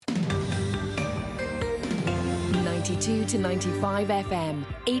92 to 95 FM,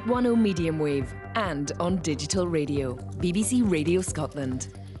 810 medium wave, and on digital radio. BBC Radio Scotland.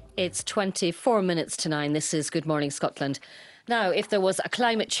 It's 24 minutes to 9. This is Good Morning Scotland. Now, if there was a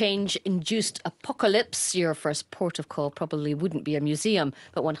climate change-induced apocalypse, your first port of call probably wouldn't be a museum,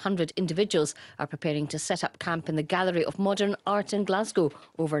 but 100 individuals are preparing to set up camp in the Gallery of Modern Art in Glasgow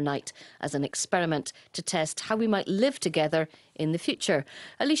overnight as an experiment to test how we might live together in the future.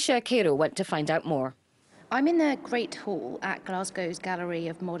 Alicia Queiro went to find out more. I'm in the Great Hall at Glasgow's Gallery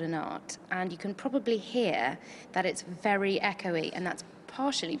of Modern Art, and you can probably hear that it's very echoey, and that's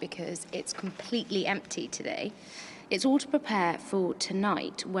partially because it's completely empty today. It's all to prepare for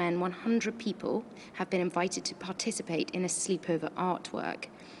tonight, when 100 people have been invited to participate in a sleepover artwork.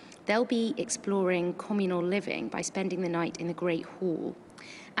 They'll be exploring communal living by spending the night in the Great Hall.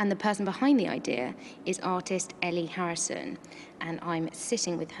 And the person behind the idea is artist Ellie Harrison, and I'm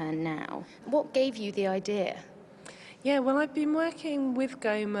sitting with her now. What gave you the idea? Yeah, well, I've been working with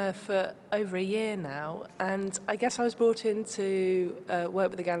GOMA for over a year now, and I guess I was brought in to work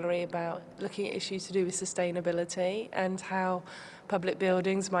with the gallery about looking at issues to do with sustainability and how public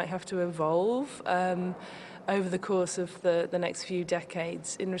buildings might have to evolve over the course of the next few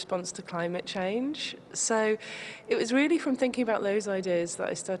decades in response to climate change. So it was really from thinking about those ideas that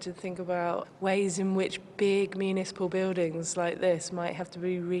I started to think about ways in which big municipal buildings like this might have to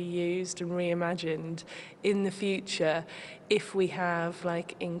be reused and reimagined in the future if we have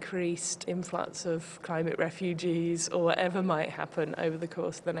increased influx of climate refugees or whatever might happen over the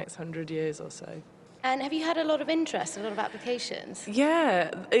course of the next 100 years or so. And have you had a lot of interest, a lot of applications?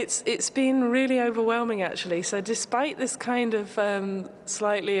 Yeah, it's been really overwhelming, actually. So despite this kind of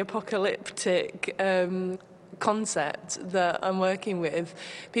slightly apocalyptic concept that I'm working with,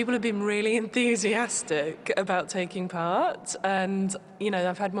 people have been really enthusiastic about taking part, and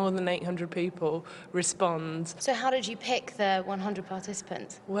I've had more than 800 people respond. So how did you pick the 100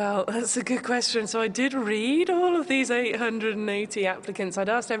 participants? Well, that's a good question. So I did read all of these 880 applicants. I'd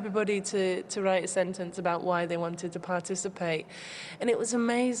asked everybody to write a sentence about why they wanted to participate, and it was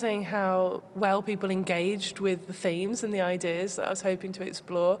amazing how well people engaged with the themes and the ideas that I was hoping to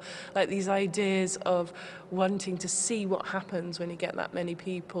explore, like these ideas of wanting to see what happens when you get that many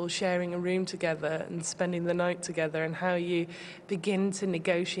people sharing a room together and spending the night together, and how you begin to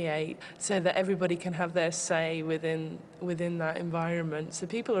negotiate so that everybody can have their say within that environment. So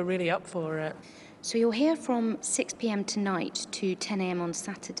people are really up for it. So you're here from 6 p.m. tonight to 10 a.m. on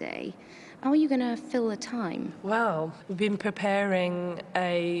Saturday. How are you going to fill the time? Well, we've been preparing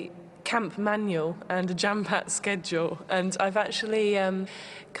a camp manual and a jam-packed schedule, and I've actually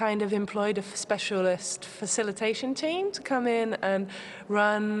kind of employed a specialist facilitation team to come in and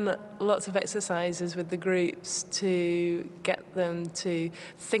run lots of exercises with the groups to get them to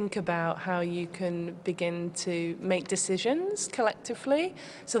think about how you can begin to make decisions collectively.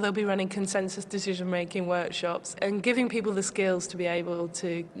 So they'll be running consensus decision-making workshops and giving people the skills to be able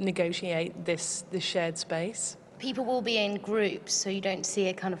to negotiate this shared space. People will be in groups, so you don't see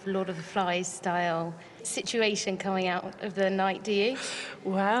a kind of Lord of the Flies style situation coming out of the night, do you?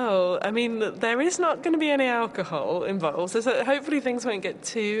 Well, I mean, there is not going to be any alcohol involved, so hopefully things won't get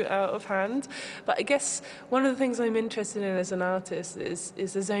too out of hand. But I guess one of the things I'm interested in as an artist is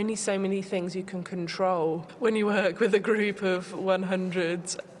there's only so many things you can control when you work with a group of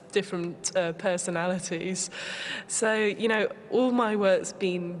 100 different personalities. So, all my work's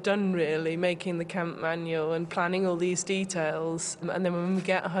been done really, making the camp manual and planning all these details. And then when we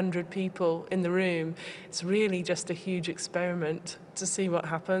get 100 people in the room, it's really just a huge experiment to see what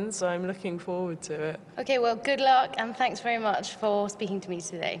happens. So I'm looking forward to it. Okay, well, good luck, and thanks very much for speaking to me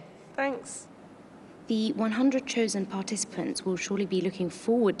today. Thanks. The 100 chosen participants will surely be looking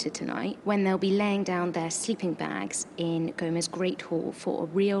forward to tonight, when they'll be laying down their sleeping bags in GOMA's Great Hall for a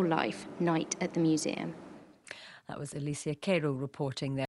real-life night at the museum. That was Alicia Queiro reporting there.